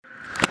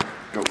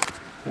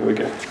There we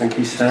go. Thank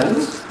you, Sam.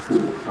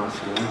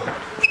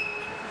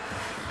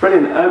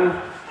 Brilliant.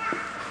 I'm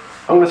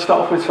going to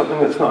start off with something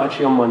that's not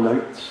actually on my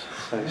notes.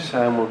 So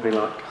Sam will be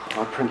like,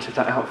 I printed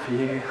that out for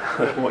you.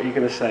 What are you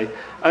going to say?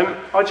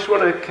 I just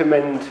want to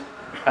commend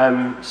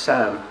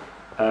Sam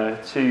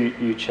to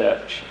you,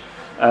 church.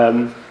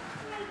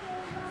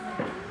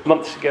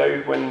 Months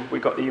ago, when we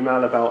got the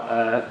email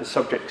about the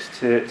subjects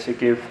to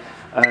give,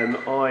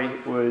 I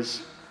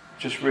was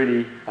just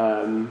really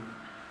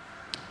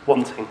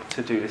wanting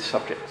to do this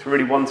subject,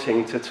 really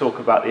wanting to talk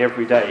about the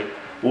everyday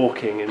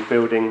walking and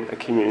building a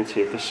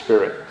community of the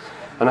Spirit.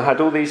 And I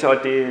had all these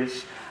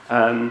ideas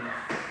and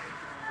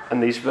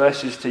these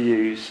verses to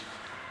use,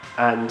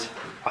 and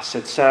I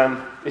said,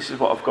 Sam, this is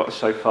what I've got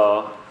so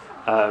far.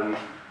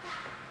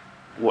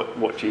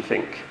 What do you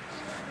think?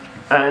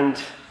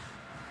 And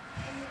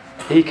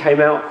he came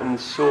out and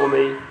saw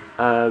me,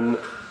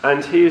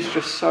 and he is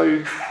just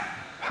so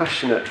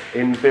passionate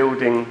in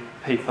building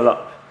people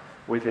up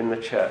within the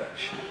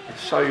church.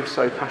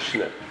 So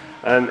passionate.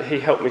 He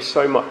helped me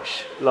so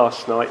much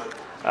last night.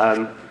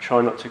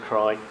 Try not to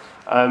cry.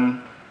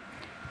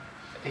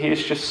 He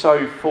is just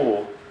so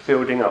for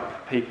building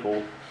up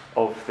people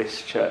of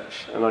this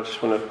church, and I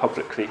just want to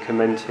publicly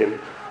commend him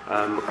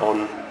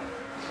on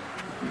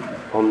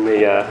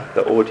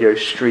the audio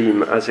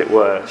stream, as it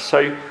were.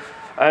 So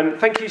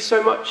thank you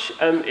so much.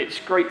 It's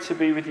great to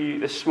be with you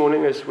this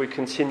morning as we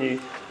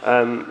continue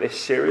this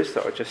series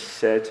that I just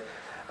said.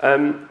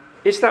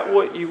 Is that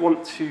what you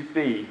want to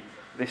be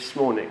this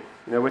morning?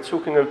 You know, we're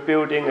talking of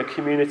building a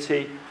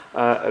community,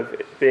 of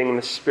being in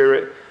the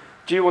Spirit.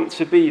 Do you want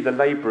to be the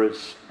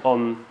labourers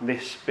on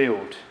this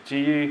build? Do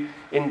you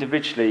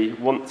individually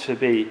want to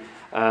be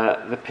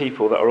the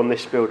people that are on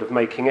this build of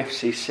making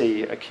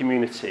FCC a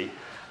community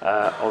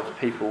of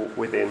people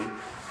within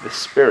the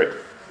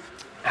Spirit?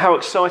 How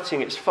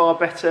exciting. It's far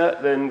better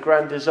than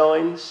Grand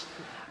Designs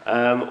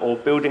or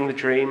Building the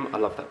Dream. I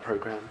love that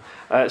programme.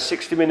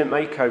 60-minute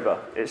makeover.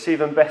 It's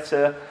even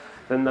better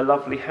than the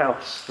lovely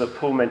house that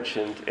Paul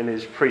mentioned in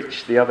his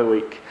preach the other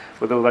week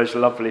with all those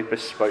lovely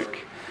bespoke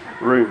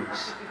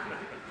rooms.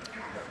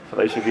 For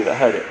those of you that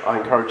heard it, I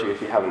encourage you,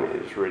 if you haven't,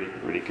 it is really,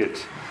 really good.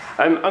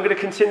 I'm going to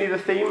continue the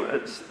theme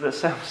that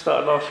Sam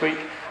started last week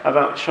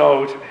about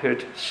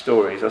childhood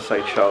stories. I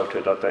say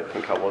childhood, I don't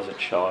think I was a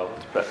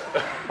child, but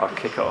I'll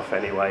kick it off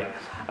anyway.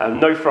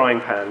 No frying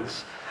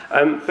pans.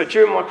 But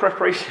during my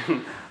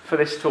preparation for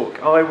this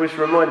talk, I was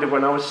reminded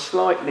when I was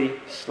slightly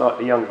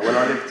younger, when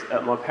I lived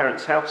at my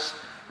parents' house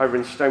over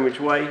in Stonebridge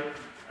Way,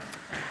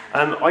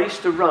 I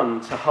used to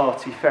run to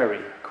Harty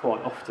Ferry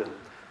quite often,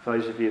 for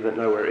those of you that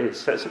know where it is.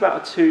 So it's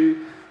about a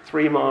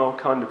 2-3 mile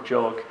kind of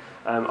jog.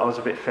 I was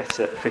a bit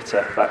fitter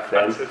back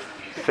then. I'm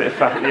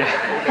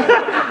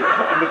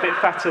a bit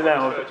fatter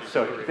now, a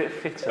bit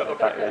fitter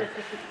back then.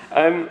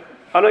 And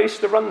I used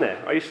to run there.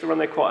 I used to run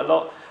there quite a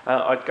lot.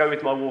 I'd go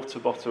with my water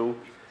bottle.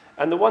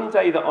 And the one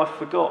day that I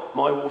forgot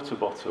my water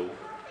bottle,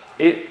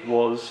 it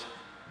was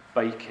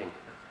baking.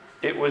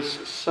 It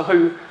was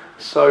so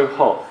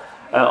hot.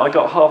 I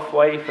got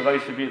halfway. For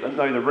those of you that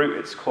know the route,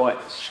 it's quite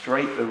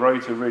straight. The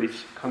roads are really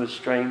kind of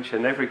strange,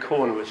 and every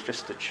corner was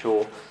just a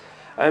chore.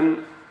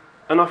 And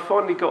I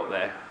finally got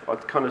there.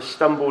 I'd kind of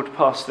stumbled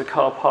past the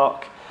car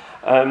park,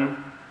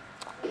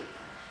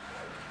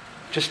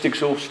 just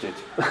exhausted,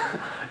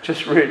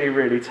 just really,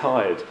 really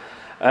tired.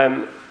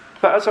 But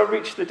as I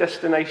reached the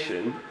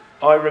destination,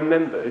 I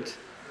remembered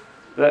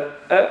that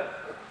at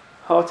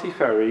Harty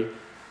Ferry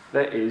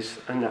there is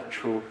a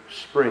natural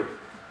spring,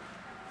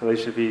 for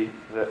those of you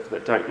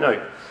that don't know.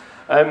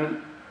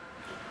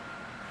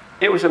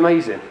 It was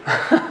amazing.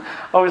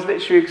 I was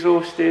literally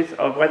exhausted.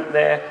 I went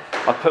there,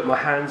 I put my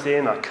hands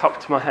in, I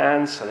cupped my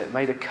hands so it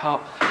made a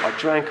cup. I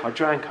drank,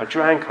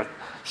 I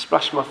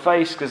splashed my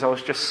face because I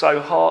was just so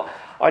hot.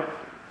 I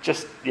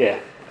just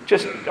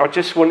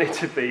wanted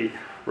to be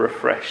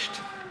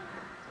refreshed.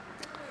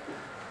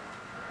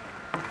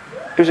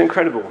 It was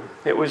incredible.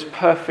 It was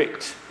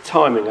perfect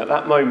timing. At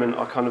that moment,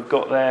 I kind of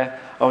got there.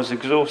 I was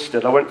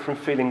exhausted. I went from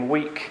feeling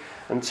weak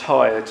and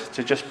tired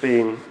to just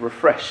being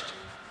refreshed.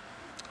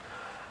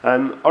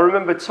 I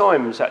remember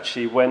times,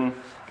 actually, when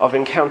I've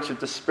encountered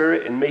the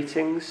Spirit in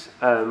meetings,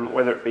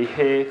 whether it be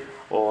here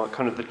or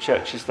kind of the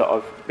churches that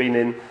I've been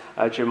in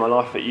during my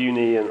life at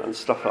uni and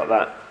stuff like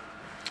that.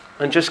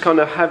 And just kind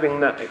of having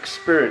that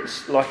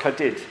experience like I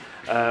did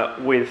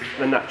with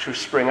the natural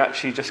spring,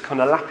 actually just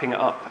kind of lapping it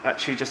up,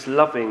 actually just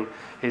loving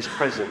his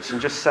presence and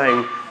just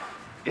saying,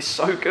 it's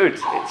so good,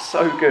 it's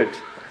so good.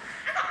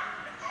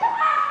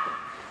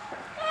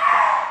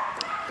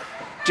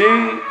 Do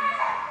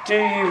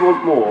you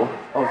want more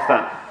of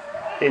that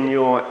in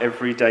your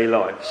everyday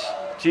lives?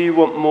 Do you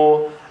want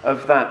more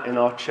of that in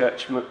our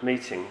church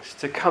meetings?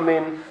 To come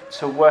in,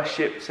 to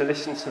worship, to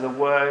listen to the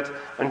word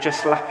and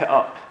just lap it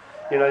up.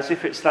 You know, as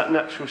if it's that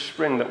natural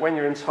spring that when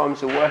you're in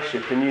times of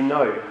worship and you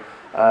know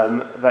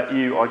that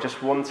you are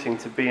just wanting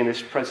to be in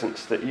his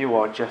presence, that you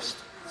are just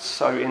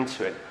so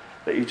into it,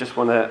 that you just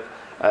want to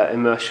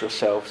immerse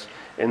yourselves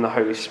in the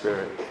Holy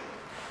Spirit.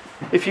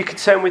 If you could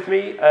turn with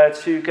me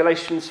to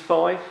Galatians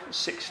 5,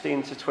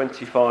 16 to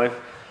 25.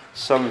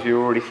 Some of you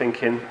are already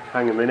thinking,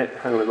 hang on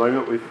a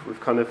moment, we've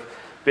kind of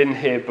been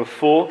here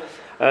before.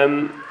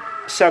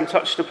 Sam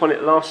touched upon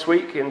it last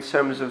week in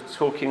terms of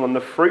talking on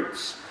the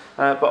fruits,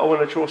 but I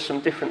want to draw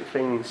some different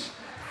things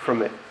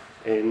from it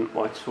in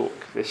my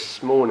talk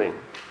this morning.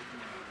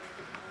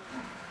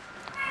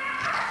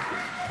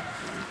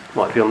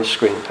 Might be on the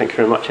screen. Thank you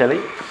very much,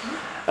 Ellie.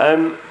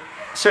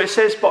 So it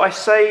says, "But I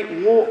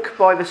say, walk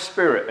by the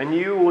Spirit, and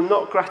you will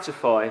not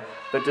gratify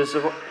the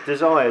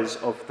desires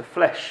of the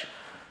flesh.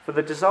 For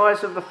the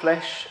desires of the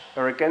flesh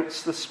are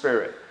against the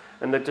Spirit,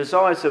 and the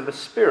desires of the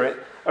Spirit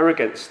are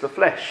against the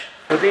flesh.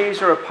 For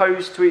these are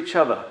opposed to each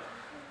other,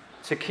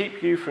 to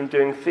keep you from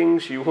doing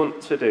things you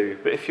want to do.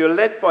 But if you're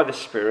led by the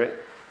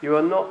Spirit, you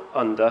are not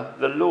under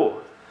the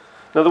law.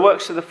 Now the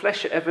works of the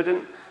flesh are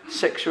evident: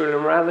 sexual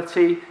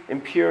immorality,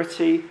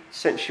 impurity,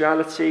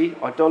 sensuality,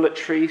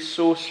 idolatry,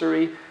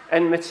 sorcery,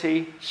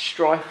 enmity,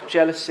 strife,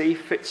 jealousy,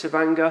 fits of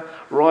anger,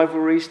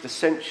 rivalries,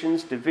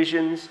 dissensions,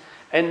 divisions,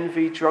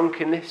 envy,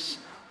 drunkenness,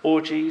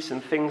 orgies,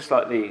 and things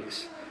like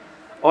these.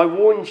 I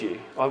warn you,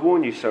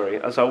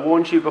 as I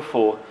warned you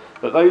before,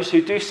 that those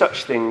who do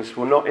such things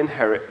will not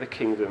inherit the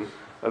kingdom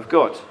of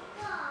God.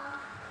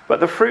 But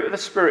the fruit of the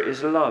Spirit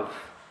is love,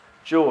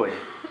 joy,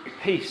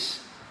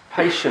 peace,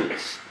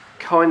 patience,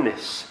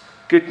 kindness,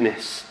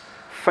 goodness,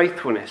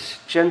 faithfulness,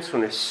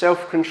 gentleness,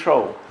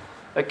 self-control.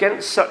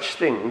 Against such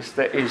things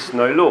there is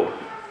no law.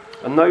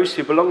 And those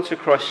who belong to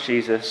Christ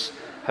Jesus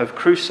have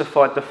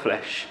crucified the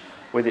flesh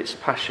with its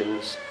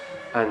passions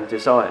and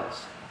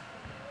desires."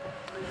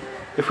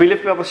 If we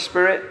live by the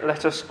Spirit,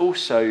 let us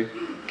also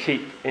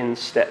keep in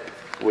step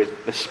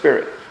with the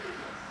Spirit.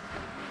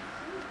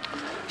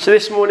 So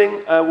this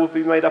morning will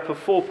be made up of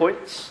 4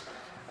 points.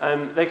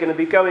 They're going to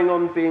be going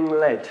on being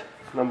led,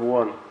 number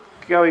 1.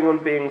 Going on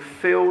being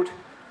filled,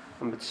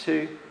 number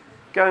 2.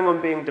 Going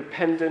on being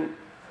dependent,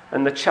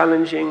 and the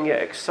challenging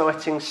yet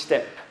exciting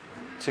step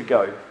to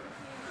go.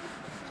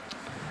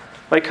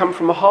 They come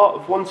from a heart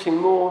of wanting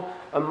more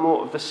and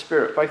more of the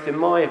Spirit, both in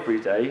my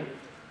everyday,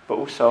 but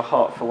also a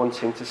heart for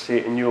wanting to see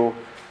it in your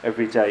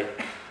everyday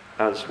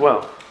as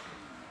well.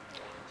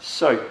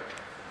 So,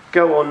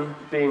 go on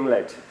being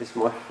led is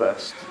my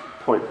first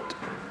point.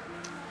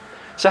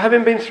 So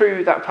having been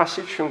through that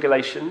passage from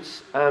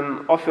Galatians,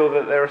 I feel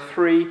that there are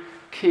 3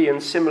 key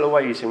and similar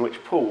ways in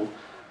which Paul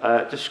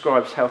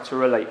describes how to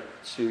relate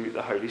to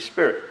the Holy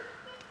Spirit.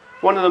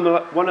 One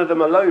of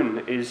them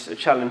alone is a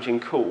challenging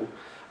call,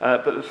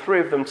 but the 3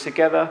 of them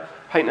together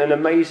paint an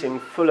amazing,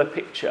 fuller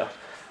picture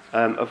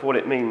of what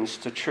it means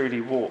to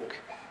truly walk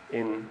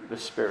in the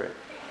Spirit.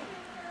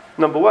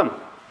 Number 1,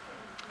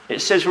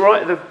 it says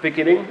right at the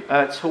beginning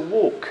to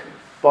walk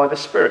by the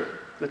Spirit.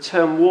 The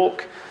term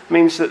walk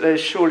means that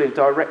there's surely a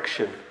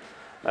direction.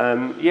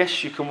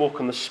 Yes, you can walk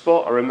on the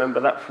spot. I remember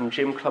that from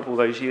gym club all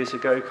those years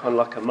ago, kind of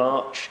like a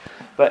march.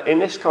 But in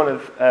this kind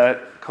of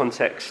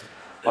context,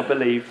 I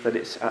believe that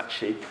it's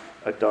actually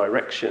a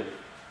direction.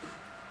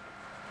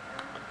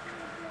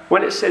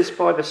 When it says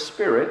by the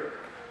Spirit,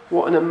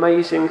 what an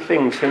amazing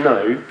thing to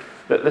know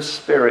that the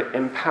Spirit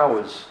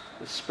empowers.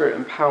 The Spirit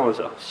empowers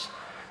us.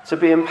 To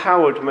be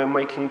empowered when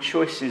making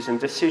choices and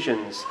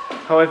decisions,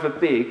 however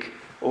big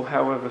or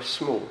however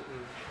small.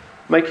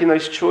 Making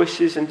those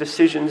choices and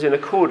decisions in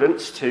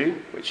accordance to,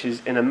 which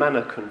is in a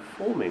manner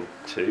conforming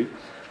to,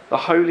 the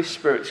Holy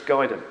Spirit's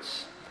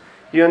guidance.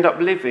 You end up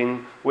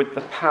living with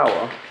the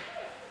power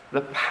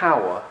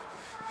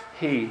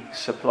He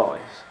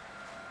supplies.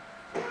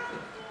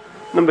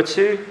 Number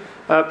 2,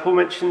 Paul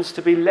mentions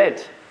to be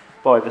led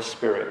by the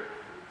Spirit.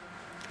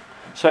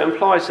 So it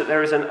implies that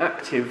there is an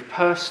active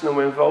personal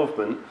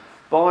involvement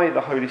by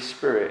the Holy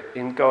Spirit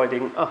in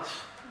guiding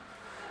us.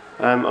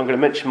 I'm going to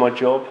mention my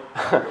job.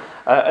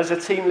 As a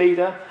team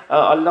leader,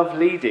 I love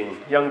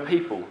leading young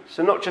people.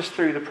 So not just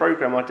through the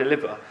programme I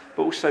deliver,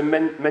 but also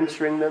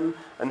mentoring them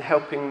and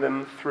helping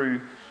them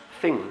through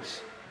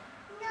things.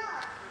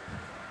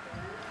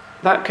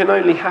 That can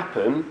only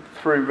happen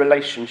through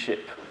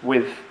relationship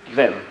with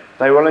them.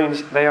 They will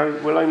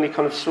only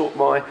kind of sought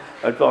my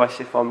advice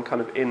if I'm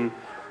kind of in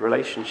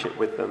relationship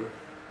with them.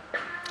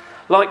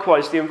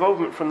 Likewise, the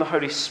involvement from the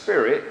Holy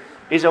Spirit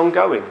is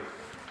ongoing.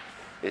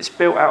 It's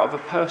built out of a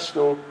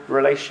personal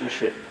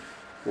relationship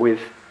with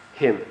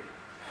Him.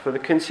 For the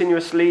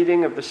continuous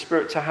leading of the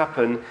Spirit to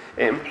happen,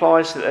 it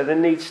implies that there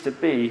needs to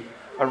be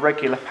a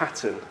regular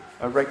pattern,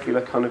 a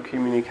regular kind of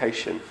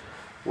communication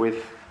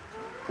with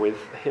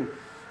Him.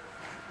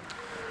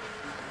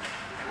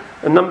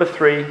 And number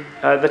 3,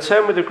 the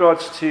term with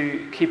regards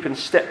to keep in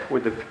step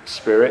with the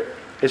Spirit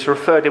is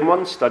referred in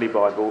one study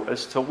Bible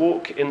as to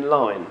walk in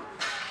line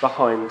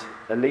behind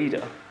a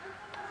leader.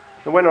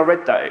 And when I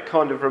read that, it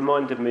kind of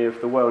reminded me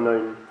of the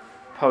well-known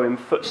poem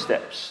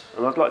Footsteps.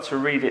 And I'd like to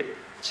read it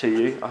to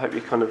you. I hope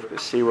you kind of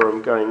see where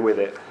I'm going with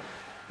it.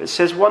 It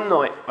says, "One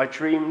night I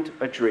dreamed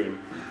a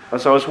dream.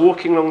 As I was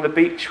walking along the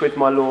beach with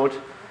my Lord,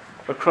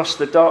 across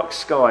the dark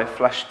sky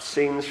flashed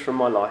scenes from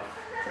my life.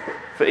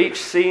 For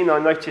each scene I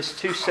noticed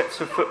 2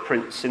 sets of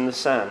footprints in the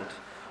sand.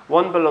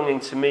 one belonging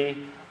to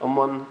me and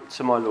one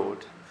to my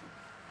Lord.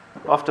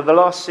 After the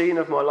last scene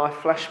of my life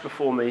flashed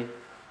before me,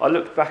 I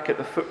looked back at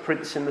the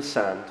footprints in the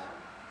sand.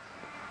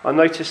 I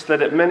noticed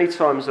that at many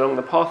times along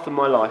the path of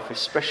my life,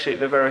 especially at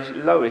the very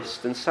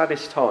lowest and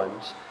saddest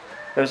times,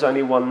 there was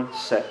only one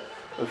set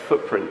of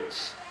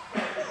footprints.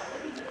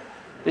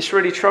 This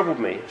really troubled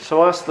me,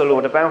 so I asked the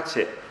Lord about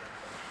it.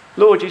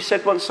 Lord, you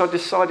said once I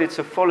decided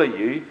to follow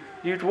you,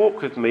 you'd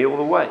walk with me all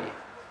the way.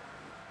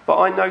 But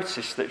I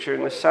noticed that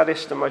during the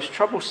saddest and most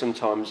troublesome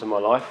times of my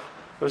life,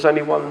 there was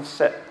only one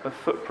set of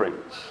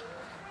footprints.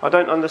 I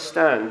don't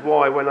understand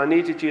why, when I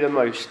needed you the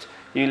most,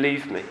 you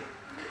leave me.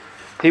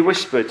 He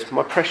whispered,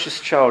 my precious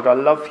child, I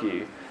love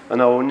you,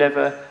 and I will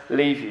never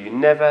leave you,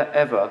 never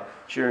ever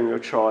during your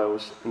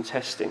trials and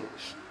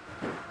testings.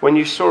 When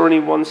you saw only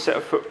one set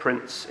of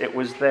footprints, it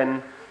was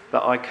then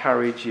that I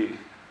carried you.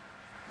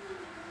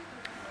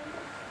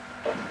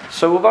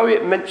 So although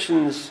it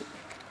mentions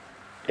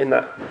in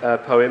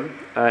that poem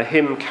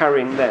him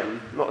carrying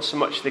them, not so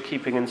much the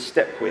keeping in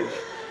step with,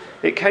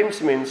 it came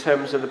to me in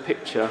terms of the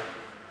picture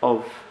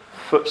of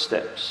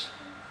footsteps.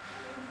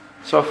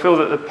 So I feel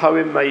that the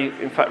poem may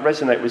in fact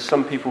resonate with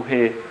some people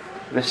here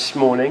this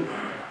morning,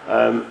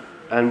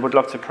 and would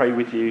love to pray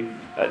with you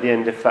at the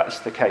end if that's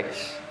the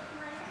case.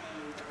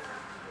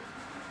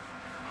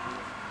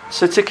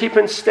 So to keep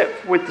in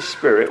step with the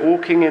Spirit,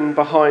 walking in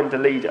behind the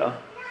leader,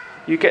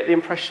 you get the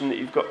impression that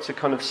you've got to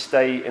kind of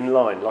stay in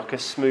line, like a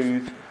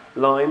smooth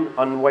line,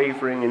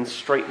 unwavering in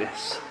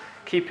straightness,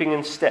 keeping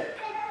in step,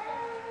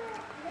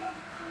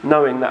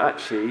 knowing that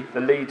actually the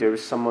leader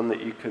is someone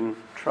that you can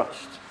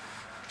trust.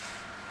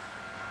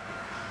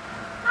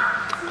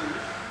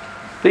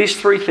 These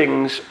three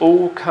things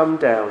all come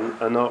down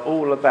and are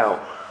all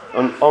about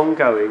an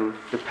ongoing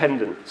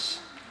dependence.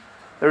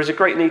 There is a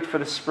great need for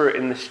the Spirit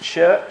in this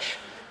church,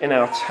 in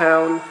our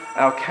town,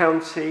 our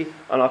county,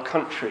 and our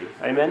country.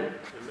 Amen?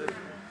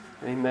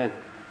 Amen.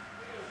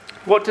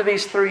 What do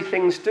these three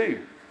things do?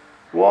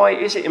 Why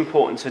is it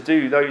important to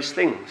do those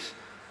things?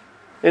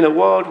 In a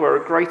world where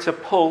a greater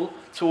pull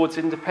towards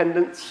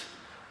independence,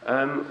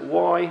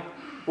 why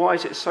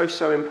is it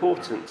so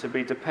important to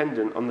be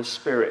dependent on the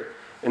Spirit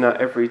in our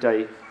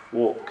everyday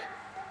walk?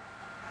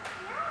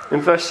 In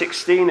verse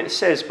 16 it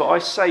says, but I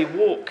say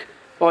walk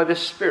by the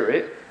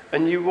Spirit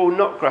and you will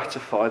not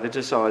gratify the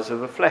desires of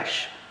the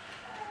flesh.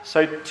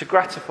 So to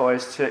gratify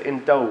is to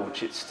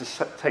indulge, it's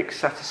to take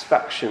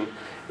satisfaction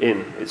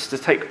in, it's to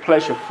take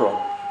pleasure from.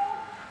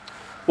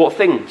 What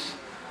things?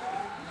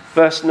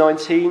 Verse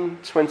 19,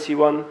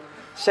 21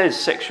 says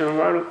sexual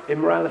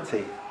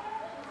immorality,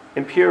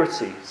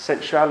 impurity,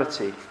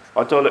 sensuality,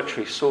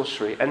 idolatry,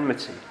 sorcery,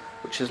 enmity,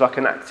 which is like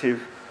an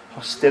active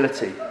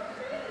hostility,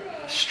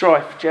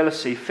 strife,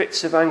 jealousy,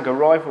 fits of anger,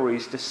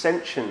 rivalries,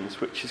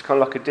 dissensions, which is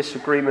kind of like a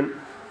disagreement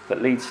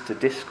that leads to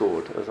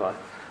discord, as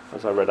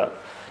I read up.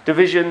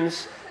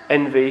 Divisions,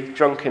 envy,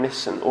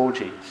 drunkenness, and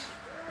orgies.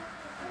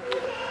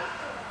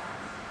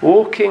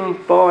 Walking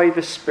by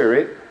the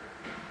Spirit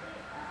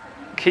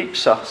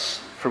keeps us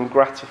from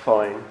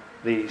gratifying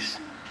these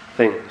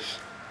things.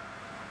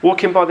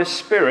 Walking by the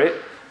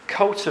Spirit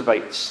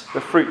cultivates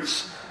the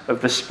fruits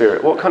of the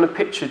Spirit. What kind of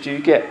picture do you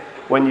get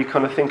when you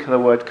kind of think of the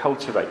word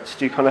cultivate?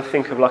 Do you kind of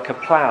think of like a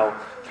plough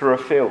through a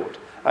field?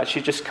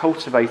 Actually just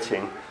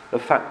cultivating the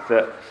fact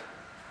that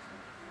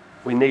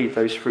we need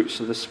those fruits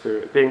of the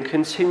Spirit. Being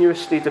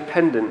continuously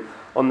dependent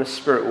on the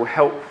Spirit will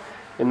help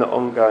in the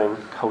ongoing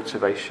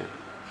cultivation.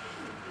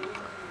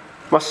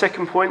 My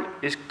second point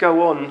is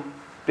go on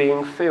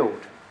being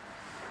filled.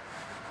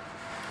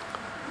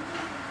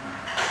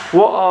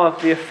 What are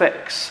the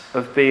effects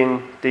of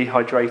being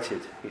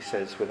dehydrated, he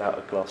says, without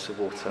a glass of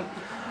water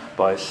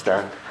by his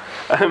stand.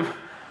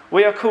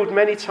 We are called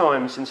many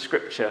times in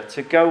Scripture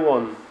to go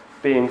on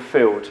being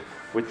filled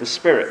with the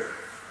Spirit.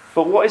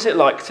 But what is it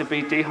like to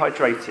be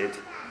dehydrated,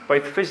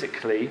 both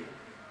physically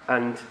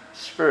and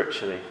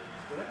spiritually?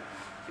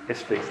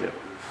 Yes, please, Neil.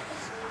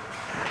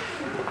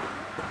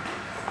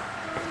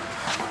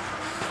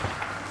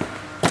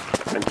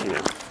 Thank you,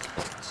 Neil.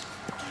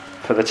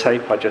 For the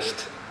tape, I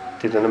just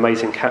did an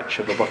amazing catch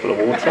of a bottle of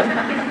water.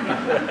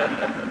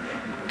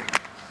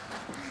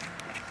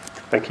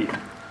 Thank you.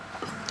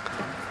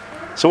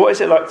 So what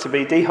is it like to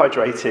be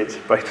dehydrated,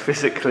 both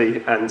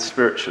physically and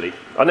spiritually?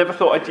 I never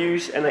thought I'd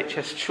use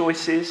NHS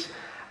Choices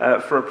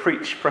for a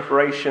preach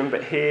preparation,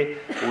 but here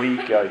we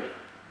go.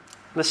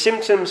 The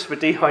symptoms for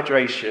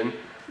dehydration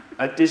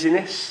are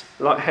dizziness,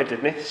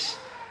 lightheadedness,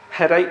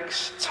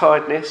 headaches,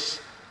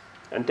 tiredness,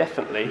 and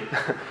definitely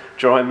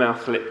dry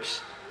mouth,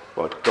 lips.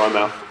 Well, dry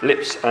mouth,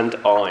 lips and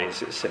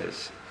eyes, it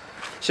says.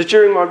 So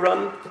during my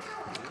run,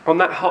 on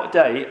that hot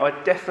day, I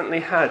definitely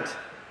had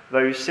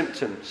those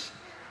symptoms.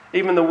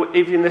 Even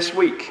this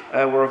week,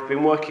 where I've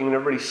been working in a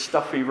really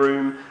stuffy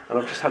room, and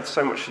I've just had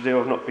so much to do,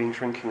 I've not been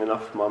drinking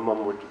enough. My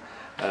mum would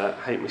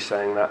hate me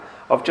saying that.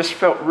 I've just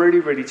felt really,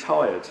 really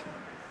tired,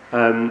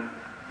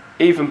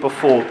 even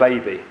before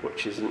baby,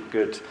 which isn't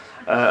good.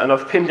 And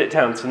I've pinned it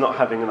down to not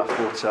having enough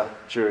water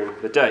during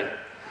the day.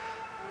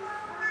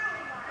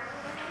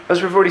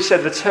 As we've already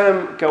said, the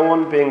term "go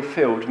on being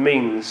filled"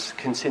 means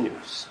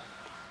continuous.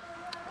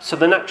 So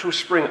the natural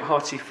spring at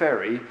Hearty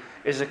Ferry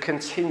is a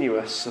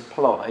continuous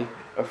supply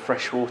of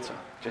fresh water.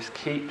 It just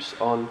keeps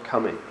on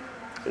coming.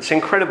 It's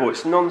incredible,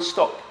 it's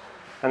non-stop,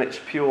 and it's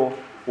pure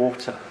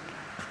water.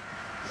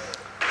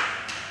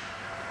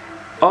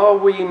 Are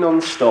we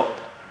non-stop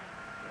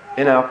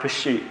in our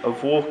pursuit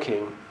of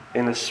walking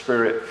in a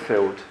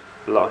Spirit-filled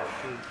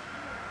life?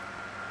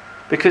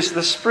 Because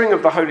the spring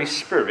of the Holy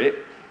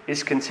Spirit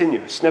is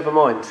continuous. Never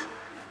mind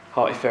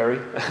Hearty Ferry,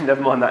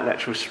 never mind that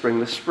natural spring.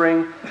 The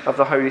spring of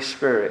the Holy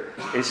Spirit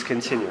is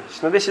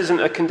continuous. Now, this isn't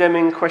a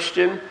condemning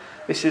question.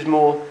 This is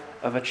more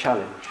of a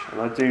challenge.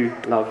 And I do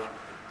love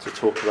to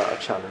talk about a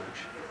challenge.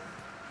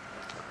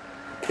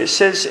 It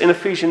says in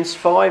Ephesians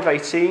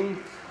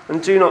 5:18,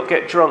 "And do not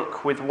get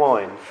drunk with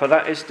wine, for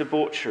that is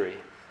debauchery,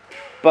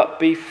 but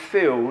be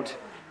filled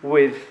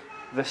with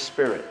the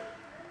Spirit."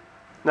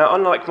 Now,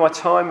 unlike my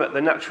time at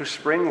the natural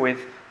spring with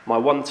my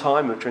one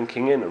time of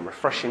drinking in and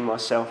refreshing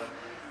myself,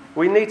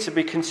 we need to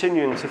be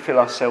continuing to fill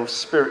ourselves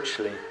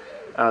spiritually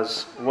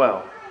as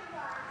well.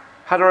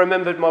 Had I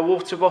remembered my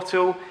water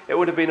bottle, it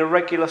would have been a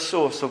regular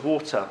source of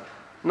water.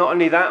 Not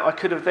only that, I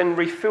could have then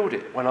refilled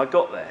it when I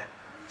got there.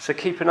 So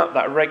keeping up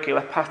that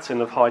regular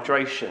pattern of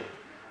hydration.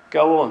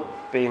 Go on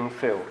being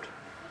filled.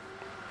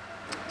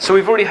 So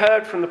we've already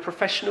heard from the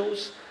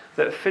professionals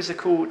that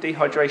physical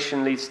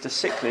dehydration leads to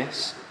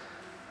sickness.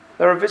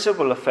 There are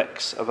visible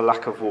effects of a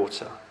lack of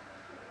water.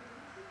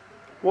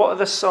 What are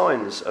the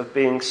signs of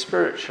being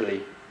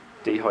spiritually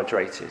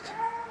dehydrated?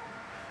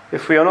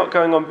 If we are not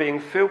going on being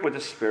filled with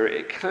the Spirit,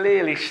 it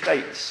clearly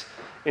states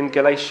in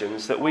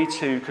Galatians that we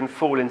too can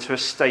fall into a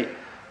state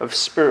of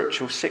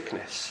spiritual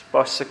sickness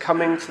by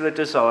succumbing to the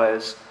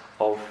desires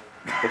of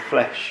the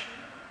flesh.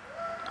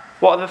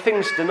 What are the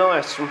things that deny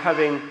us from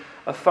having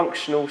a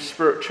functional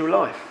spiritual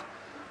life?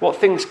 What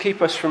things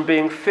keep us from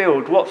being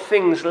filled? What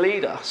things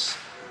lead us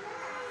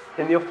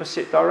in the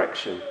opposite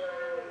direction?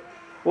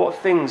 What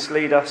things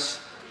lead us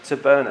to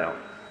burnout?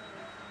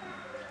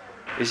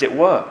 Is it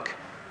work?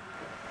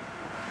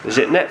 Is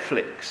it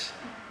Netflix?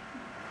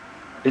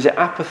 Is it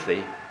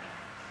apathy?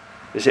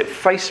 Is it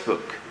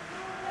Facebook?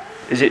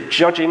 Is it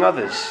judging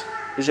others?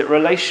 Is it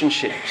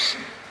relationships?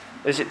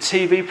 Is it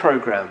TV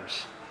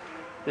programs?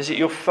 Is it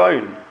your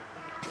phone?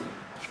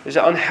 Is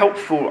it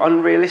unhelpful,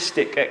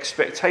 unrealistic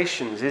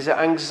expectations? Is it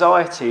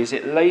anxiety? Is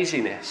it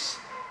laziness?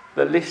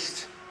 The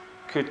list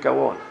could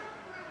go on.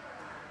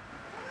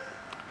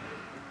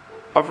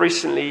 I've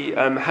recently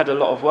had a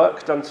lot of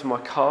work done to my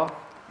car.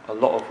 A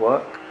lot of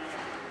work.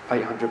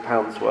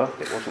 £800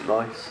 worth. It wasn't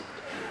nice.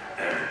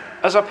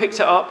 As I picked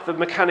it up, the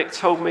mechanic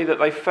told me that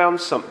they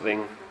found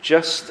something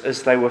just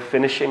as they were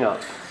finishing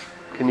up.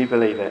 Can you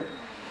believe it?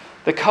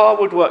 The car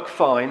would work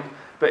fine,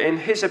 but in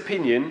his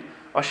opinion,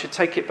 I should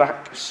take it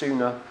back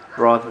sooner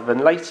rather than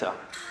later.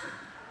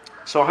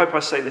 So I hope I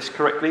say this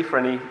correctly for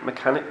any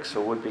mechanics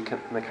or would-be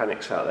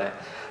mechanics out there.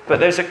 But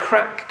there's a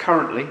crack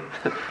currently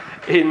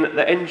in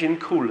the engine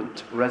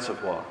coolant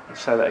reservoir. I'll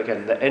say that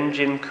again, the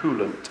engine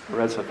coolant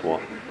reservoir.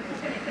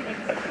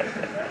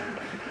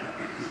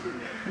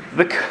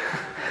 The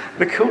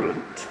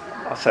coolant,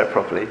 I'll say it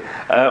properly,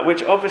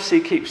 which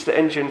obviously keeps the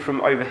engine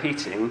from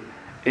overheating,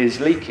 is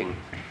leaking.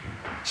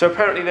 So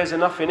apparently there's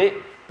enough in it,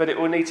 but it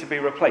will need to be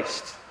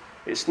replaced.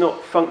 It's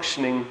not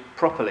functioning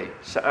properly,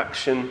 so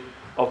action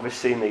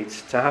obviously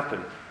needs to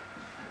happen.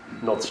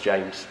 Nods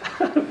James,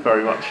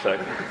 very much so.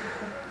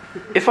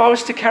 If I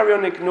was to carry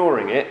on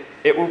ignoring it,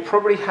 it will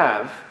probably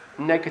have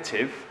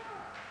negative,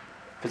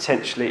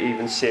 potentially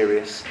even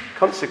serious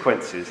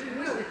consequences.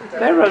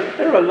 There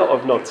are a lot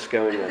of nods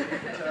going on.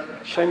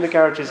 Shame the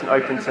garage isn't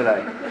open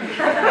today.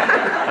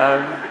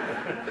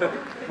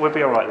 We'll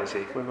be all right,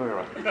 Lizzie. We'll be all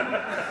right.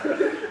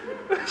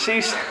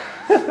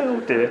 Oh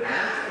dear.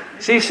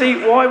 So you see,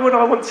 why would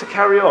I want to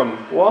carry on?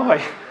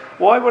 Why?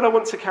 Why would I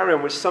want to carry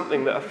on with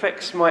something that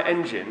affects my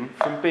engine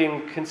from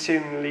being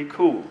continually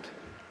cooled?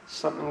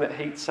 Something that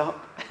heats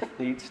up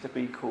needs to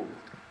be cooled.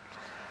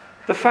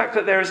 The fact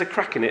that there is a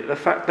crack in it, the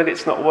fact that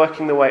it's not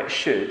working the way it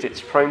should,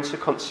 it's prone to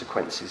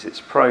consequences, it's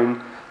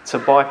prone to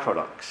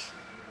byproducts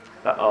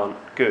that aren't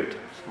good,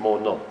 more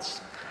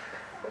nods.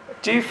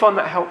 Do you find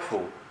that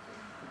helpful?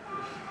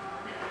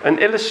 An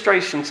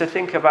illustration to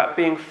think about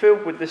being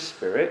filled with the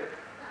Spirit.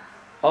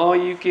 Are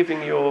you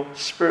giving your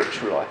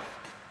spiritual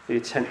life the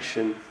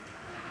attention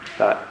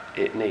that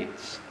it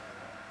needs?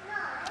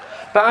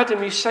 But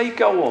Adam, you say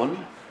go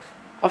on.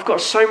 I've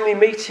got so many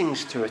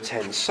meetings to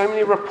attend, so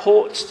many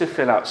reports to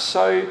fill out,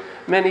 so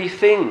many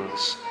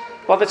things.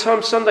 By the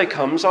time Sunday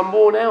comes, I'm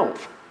worn out.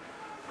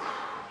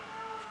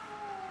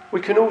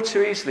 We can all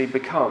too easily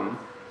become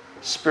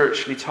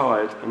spiritually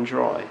tired and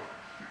dry.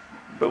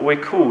 But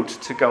we're called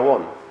to go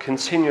on.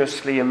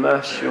 Continuously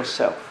immerse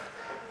yourself.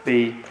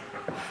 Be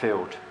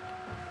filled.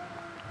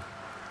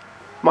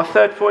 My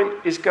third point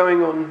is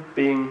going on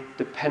being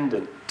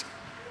dependent.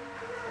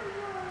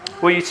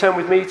 Will you turn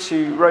with me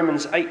to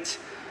Romans 8,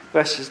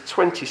 verses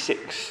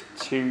 26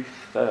 to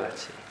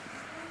 30.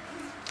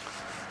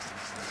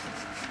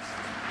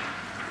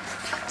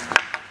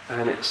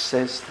 And it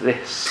says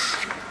this.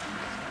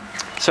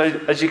 So,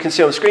 as you can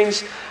see on the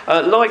screens,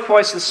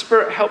 likewise the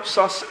Spirit helps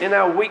us in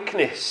our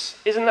weakness.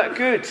 Isn't that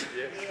good?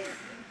 Yes.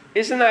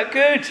 Isn't that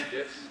good?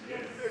 Yes.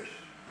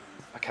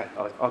 Okay,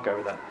 I'll go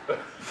with that.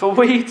 For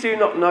we do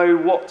not know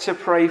what to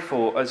pray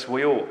for as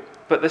we ought,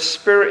 but the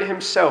Spirit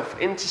himself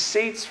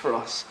intercedes for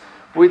us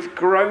with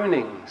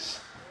groanings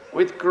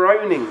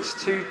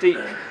too deep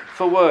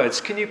for words.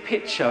 Can you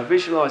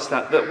visualise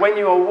that when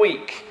you are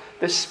weak,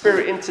 the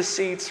Spirit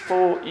intercedes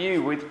for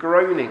you with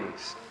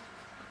groanings,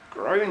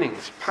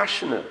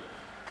 passionate.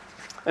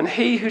 And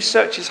he who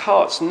searches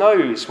hearts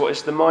knows what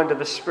is the mind of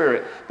the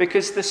Spirit,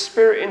 because the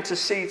Spirit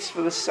intercedes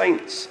for the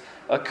saints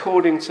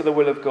according to the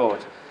will of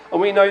God. And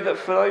we know that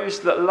for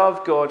those that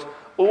love God,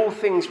 all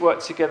things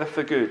work together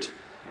for good.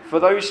 For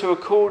those who are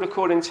called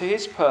according to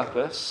his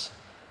purpose,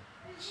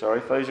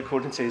 getting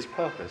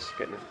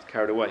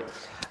carried away.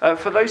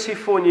 For those he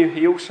foreknew,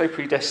 he also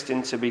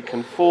predestined to be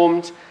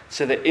conformed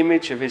to the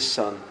image of his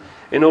Son,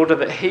 in order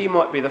that he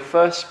might be the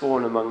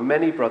firstborn among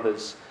many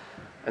brothers.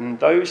 And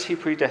those he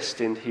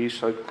predestined, he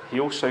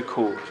also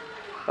called.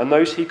 And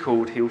those he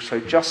called, he also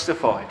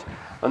justified.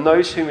 And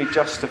those whom he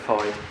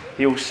justified,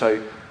 he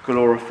also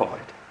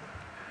glorified.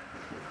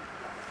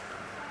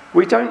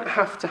 We don't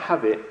have to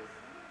have it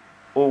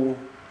all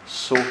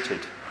sorted.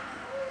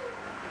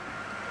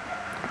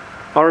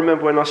 I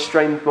remember when I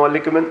strained my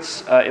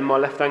ligaments in my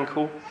left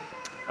ankle,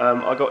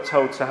 I got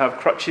told to have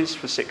crutches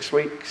for 6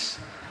 weeks.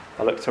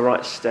 I looked a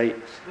right state.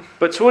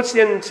 But towards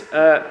the end,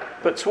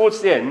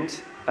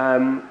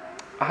 I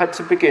had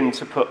to begin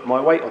to put my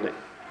weight on it,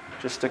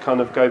 just to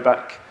kind of go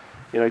back,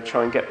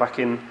 try and get back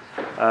in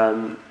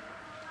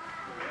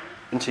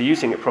into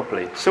using it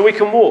properly. So we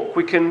can walk,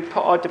 we can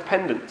put our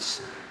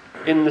dependence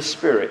in the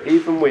Spirit,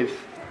 even with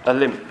a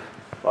limp,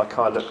 like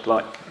I looked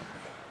like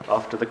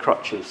after the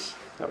crutches.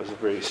 That was a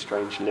really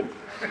strange limp.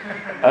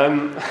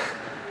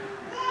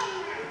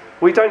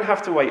 We don't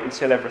have to wait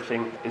until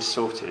everything is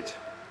sorted.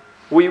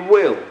 We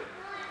will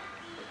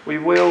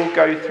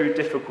go through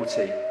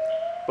difficulty,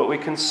 but we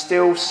can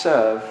still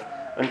serve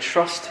and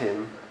trust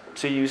him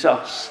to use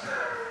us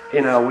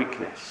in our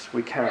weakness.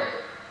 We can.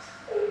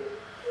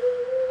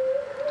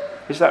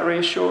 Is that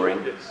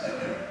reassuring? Yes.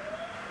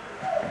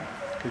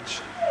 Good.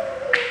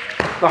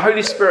 The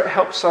Holy Spirit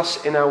helps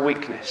us in our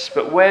weakness,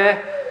 but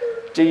where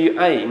do you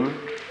aim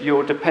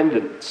your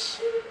dependence?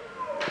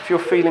 If you're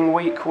feeling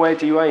weak, where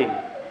do you aim?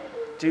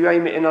 Do you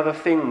aim it in other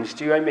things?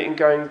 Do you aim it in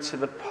going to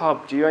the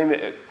pub? Do you aim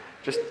it at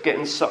just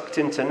getting sucked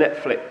into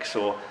Netflix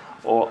or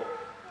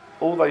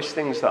all those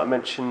things that I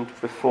mentioned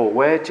before?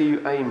 Where do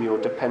you aim your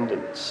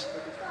dependence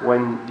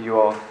when you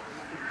are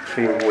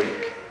feeling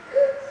weak?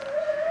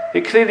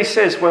 It clearly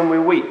says when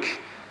we're weak,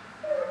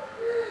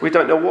 we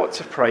don't know what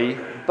to pray,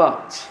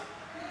 but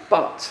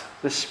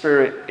the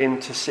Spirit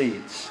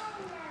intercedes.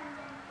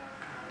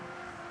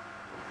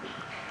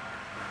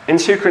 In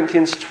 2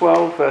 Corinthians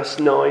 12, verse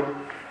 9,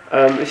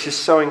 this is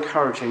so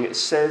encouraging. It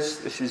says,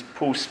 this is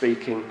Paul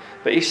speaking,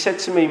 but he said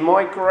to me,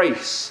 my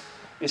grace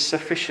is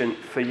sufficient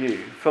for you,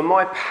 for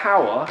my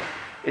power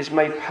is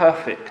made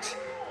perfect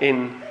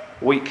in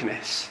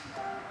weakness.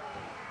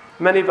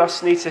 Many of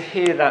us need to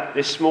hear that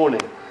this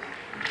morning,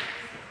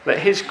 that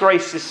his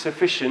grace is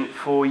sufficient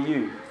for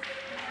you,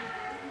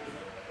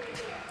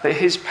 that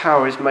his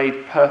power is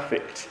made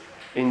perfect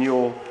in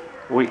your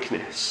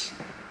weakness.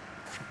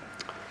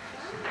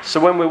 So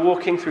when we're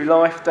walking through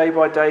life day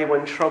by day,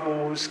 when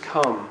troubles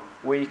come,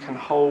 we can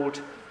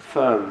hold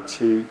firm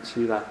to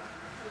that.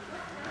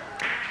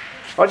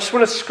 I just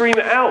want to scream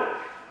it out,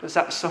 as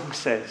that song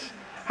says.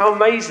 How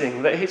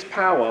amazing that his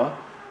power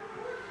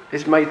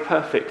is made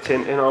perfect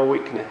in our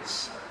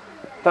weakness.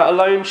 That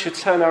alone should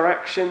turn our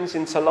actions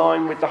into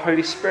line with the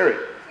Holy Spirit,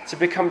 to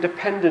become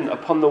dependent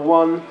upon the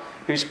one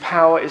whose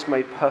power is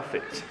made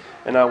perfect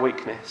in our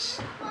weakness.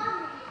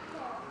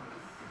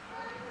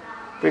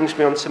 Brings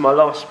me on to my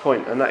last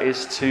point, and that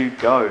is to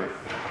go.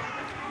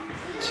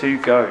 To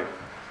go.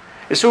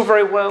 It's all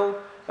very well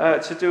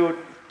to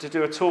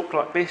do a talk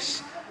like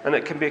this, and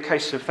it can be a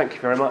case of thank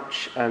you very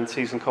much, and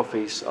teas and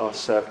coffees are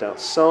served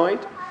outside.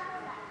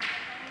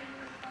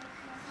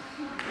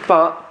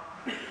 But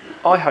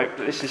I hope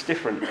that this is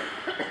different.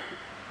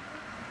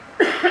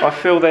 I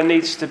feel there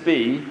needs to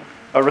be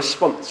a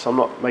response. I'm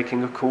not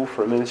making a call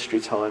for a ministry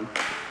time.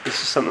 This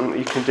is something that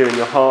you can do in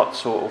your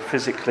hearts or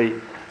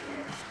physically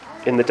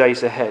in the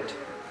days ahead.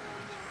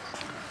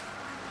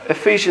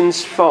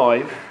 Ephesians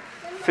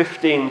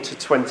 5:15 to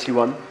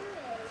 21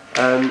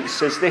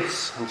 says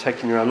this. I'm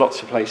taking you around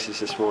lots of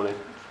places this morning.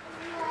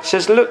 It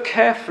says, look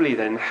carefully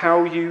then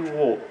how you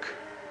walk.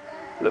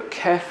 Look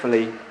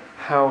carefully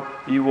how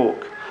you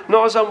walk.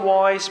 Not as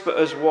unwise, but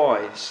as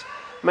wise,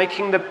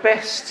 making the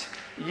best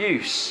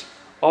use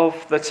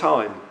of the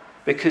time,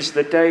 because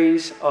the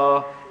days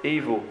are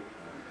evil.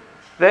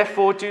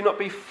 Therefore, do not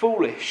be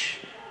foolish.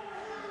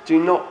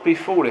 Do not be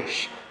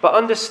foolish, but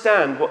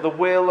understand what the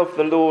will of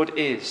the Lord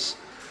is.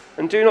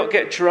 And do not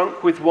get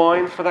drunk with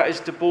wine, for that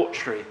is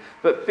debauchery,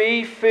 but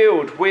be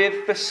filled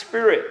with the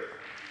Spirit.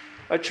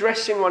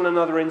 addressing one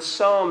another in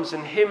psalms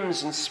and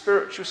hymns and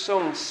spiritual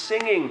songs,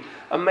 singing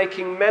and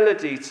making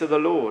melody to the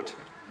Lord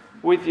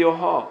with your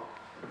heart,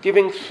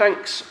 giving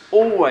thanks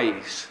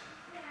always.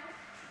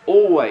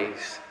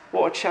 Always.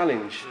 What a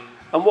challenge.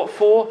 And what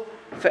for?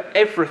 For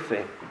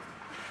everything.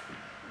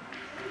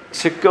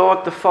 To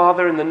God the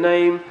Father in the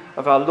name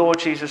of our Lord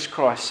Jesus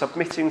Christ,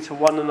 submitting to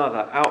one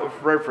another out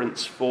of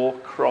reverence for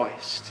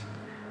Christ.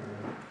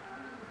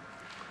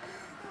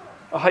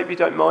 I hope you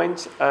don't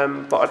mind,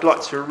 but I'd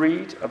like to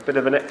read a bit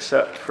of an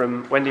excerpt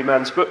from Wendy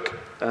Mann's book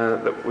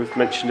that we've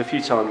mentioned a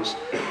few times,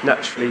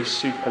 Naturally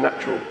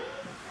Supernatural.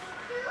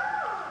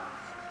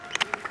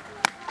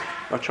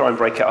 I'll try and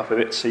break it up a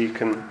bit so you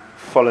can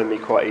follow me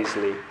quite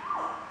easily.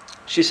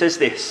 She says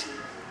this: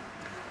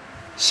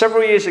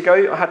 several years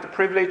ago, I had the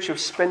privilege of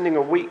spending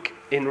a week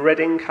in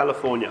Redding,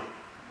 California.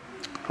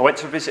 I went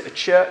to visit a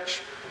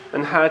church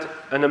and had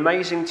an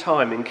amazing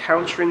time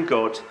encountering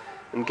God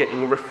and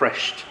getting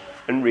refreshed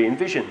and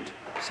re-envisioned.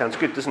 Sounds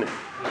good, doesn't it?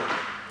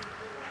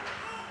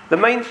 The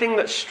main thing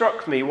that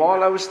struck me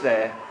while I was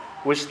there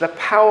was the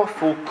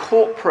powerful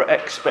corporate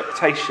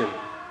expectation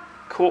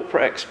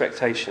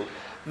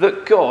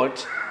that God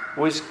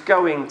was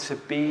going to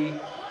be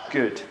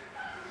good.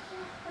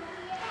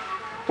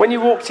 When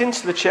you walked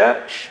into the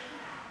church,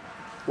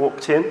 don't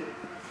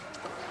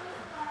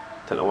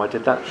know why I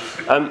did that,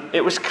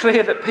 it was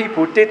clear that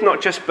people did not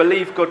just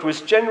believe God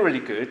was generally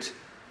good,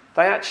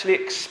 they actually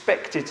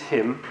expected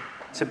him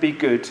to be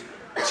good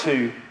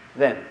to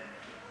them.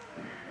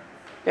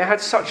 It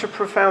had such a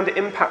profound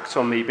impact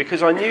on me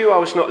because I knew I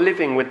was not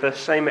living with the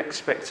same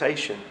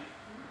expectation.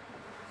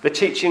 The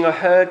teaching I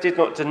heard did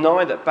not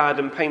deny that bad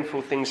and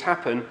painful things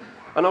happen,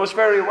 and I was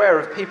very aware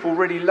of people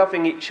really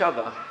loving each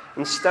other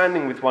and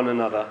standing with one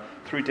another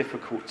through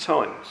difficult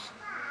times.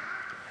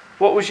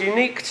 What was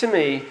unique to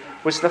me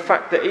was the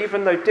fact that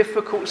even though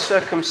difficult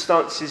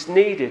circumstances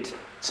needed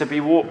to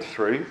be walked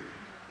through,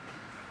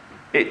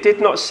 it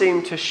did not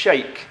seem to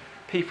shake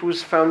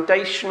people's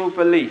foundational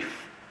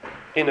belief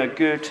in a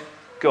good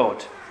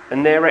God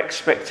and their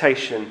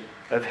expectation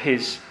of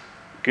his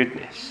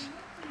goodness.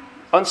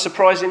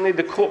 Unsurprisingly,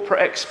 the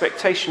corporate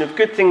expectation of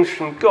good things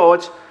from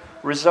God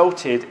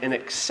resulted in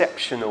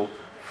exceptional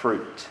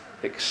fruit.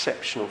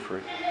 Exceptional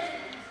fruit.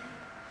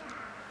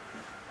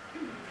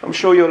 I'm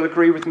sure you'll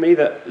agree with me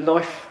that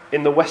life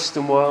in the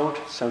Western world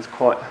sounds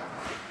quite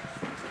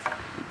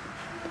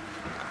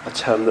a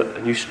term that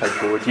a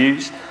newspaper would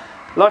use.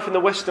 Life in the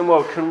Western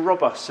world can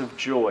rob us of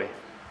joy.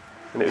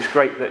 And it was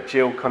great that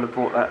Jill kind of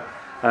brought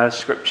that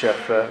scripture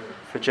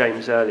for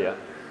James earlier.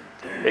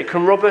 It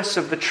can rob us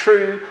of the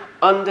true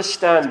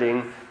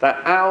understanding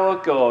that our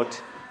God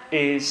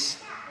is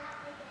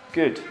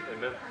good.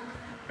 Amen.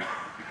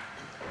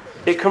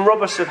 It can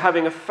rob us of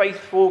having a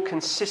faithful,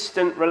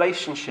 consistent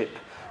relationship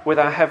with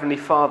our Heavenly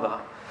Father.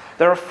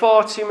 There are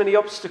far too many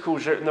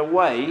obstacles in the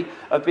way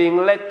of being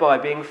led by,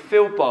 being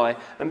filled by,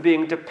 and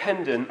being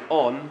dependent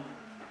on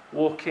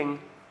walking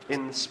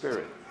in the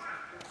Spirit.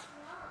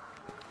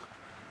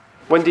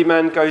 Wendy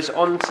Mann goes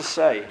on to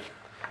say,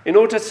 in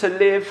order to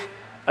live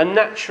a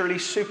naturally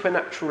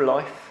supernatural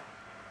life,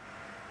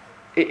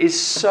 it is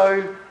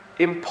so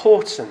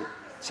important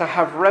to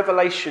have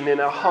revelation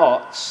in our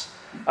hearts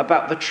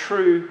about the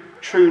true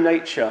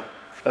nature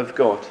of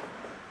God.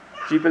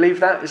 Do you believe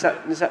that? Is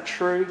that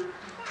true?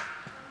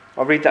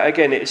 I'll read that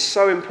again. It is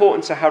so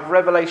important to have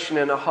revelation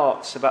in our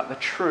hearts about the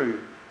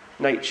true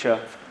nature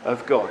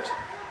of God,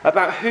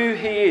 about who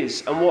he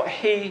is and what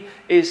he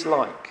is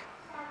like.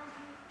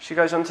 She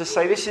goes on to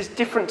say, this is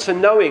different to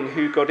knowing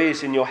who God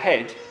is in your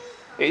head.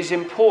 It is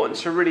important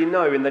to really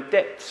know in the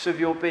depths of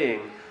your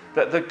being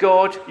that the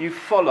God you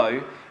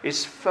follow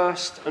is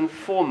first and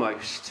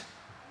foremost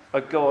a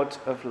God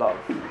of love.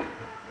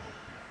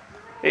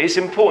 It is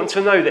important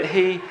to know that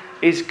he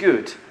is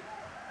good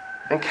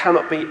and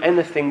cannot be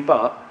anything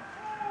but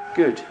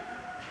good.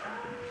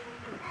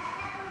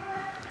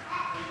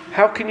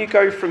 How can you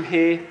go from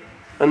here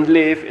and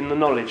live in the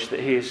knowledge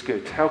that he is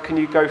good? How can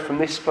you go from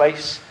this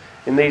place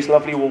in these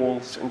lovely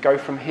walls and go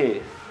from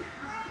here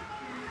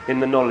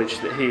in the knowledge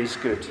that he is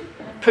good?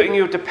 Putting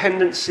your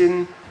dependence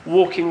in,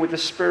 walking with the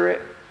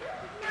Spirit,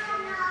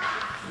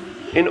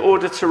 in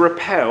order to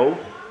repel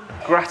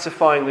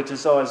gratifying the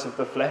desires of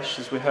the flesh,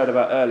 as we heard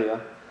about earlier.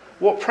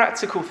 What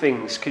practical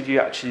things could you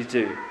actually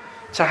do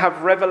to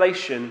have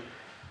revelation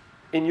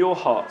in your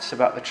hearts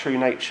about the true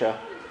nature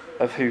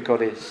of who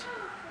God is?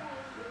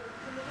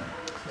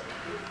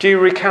 Do you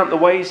recount the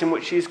ways in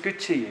which he is good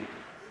to you?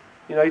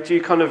 Do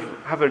you kind of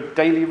have a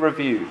daily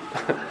review?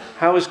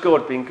 How has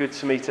God been good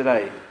to me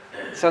today?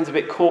 It sounds a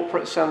bit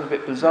corporate, sounds a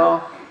bit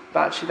bizarre,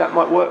 but actually that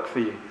might work for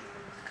you.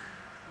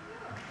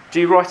 Do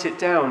you write it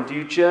down? Do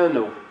you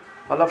journal?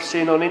 I love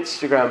seeing on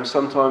Instagram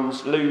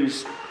sometimes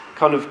Lou's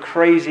kind of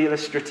crazy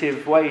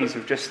illustrative ways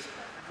of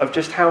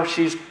just how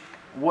she's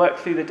worked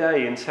through the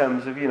day in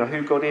terms of,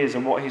 who God is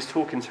and what he's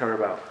talking to her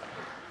about.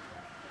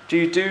 Do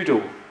you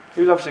doodle?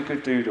 Who loves a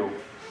good doodle?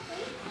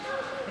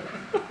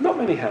 Not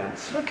many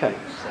hands. Okay.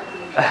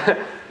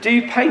 Do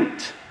you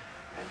paint?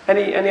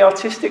 Any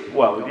artistic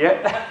world?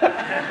 Yeah.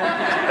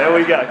 There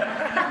we go.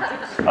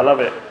 I love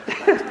it.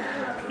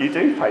 You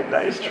do paint.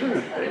 That is true.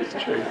 That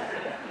is true.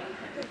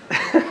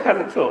 I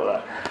hadn't thought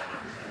of that.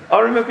 I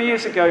remember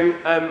years ago,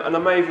 and I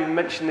may have even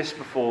mentioned this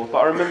before, but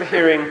I remember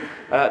hearing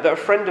that a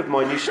friend of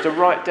mine used to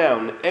write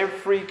down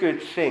every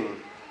good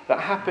thing that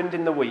happened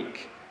in the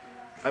week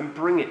and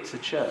bring it to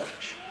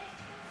church.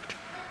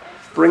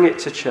 Bring it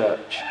to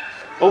church.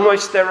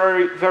 Almost their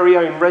very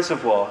own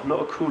reservoir,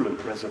 not a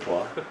coolant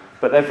reservoir,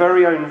 but their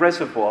very own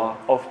reservoir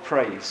of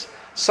praise.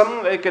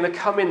 Some are going to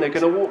come in, they're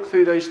going to walk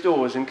through those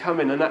doors and come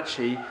in and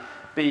actually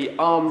be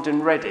armed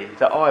and ready,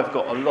 that I've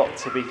got a lot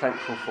to be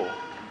thankful for.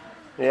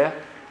 Yeah?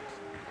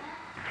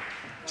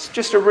 It's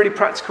just a really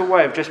practical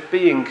way of just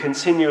being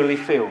continually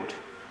filled.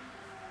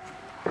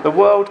 The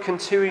world can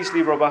too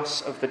easily rob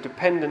us of the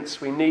dependence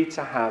we need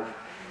to have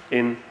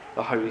in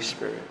the Holy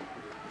Spirit.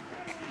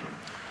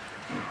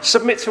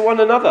 Submit to one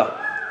another.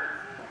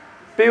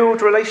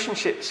 Build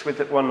relationships with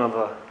one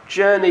another.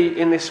 Journey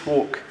in this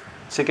walk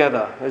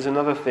together. There's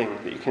another thing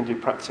that you can do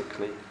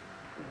practically.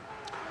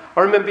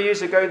 I remember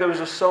years ago there was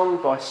a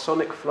song by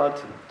Sonic Flood,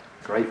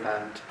 great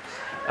band,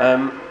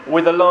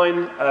 with a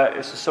line,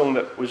 it's a song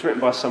that was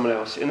written by someone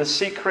else. In the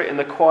secret, in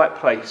the quiet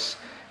place,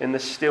 in the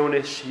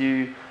stillness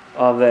you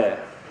are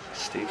there.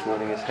 Steve's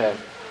nodding his head.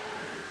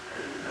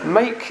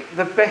 Make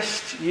the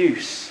best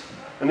use,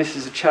 and this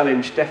is a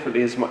challenge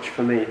definitely as much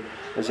for me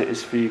as it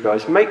is for you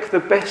guys. Make the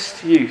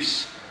best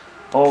use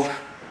of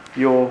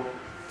your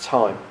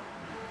time.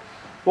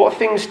 What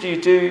things do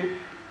you do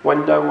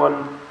when no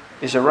one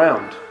is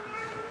around?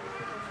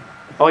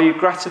 Are you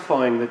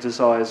gratifying the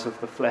desires of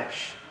the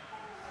flesh?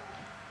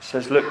 It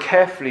says, look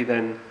carefully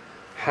then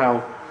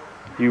how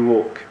you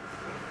walk.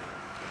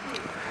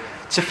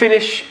 To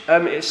finish,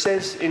 it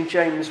says in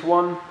James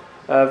 1,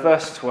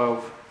 verse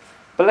 12,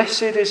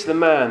 blessed is the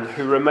man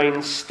who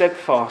remains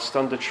steadfast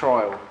under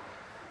trial,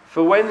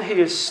 for when he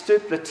has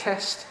stood the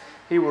test,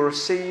 he will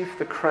receive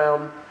the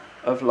crown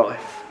of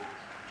life,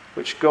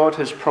 which God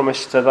has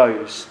promised to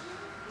those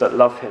that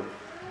love him.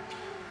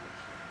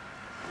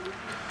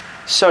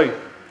 So,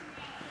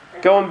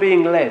 go on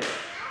being led.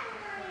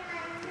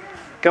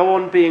 Go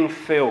on being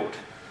filled.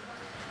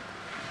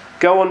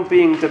 Go on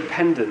being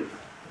dependent.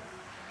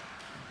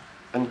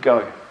 And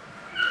go.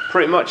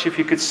 Pretty much, if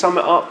you could sum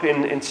it up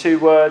in 2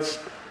 words,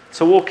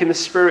 to walk in the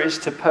Spirit is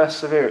to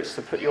persevere. It's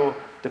to put your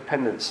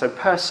dependence. So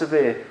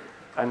persevere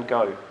and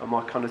go are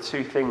my kind of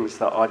 2 things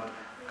that I'd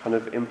kind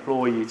of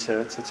implore you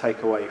to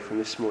take away from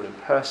this morning.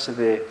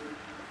 Persevere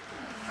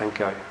and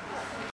go.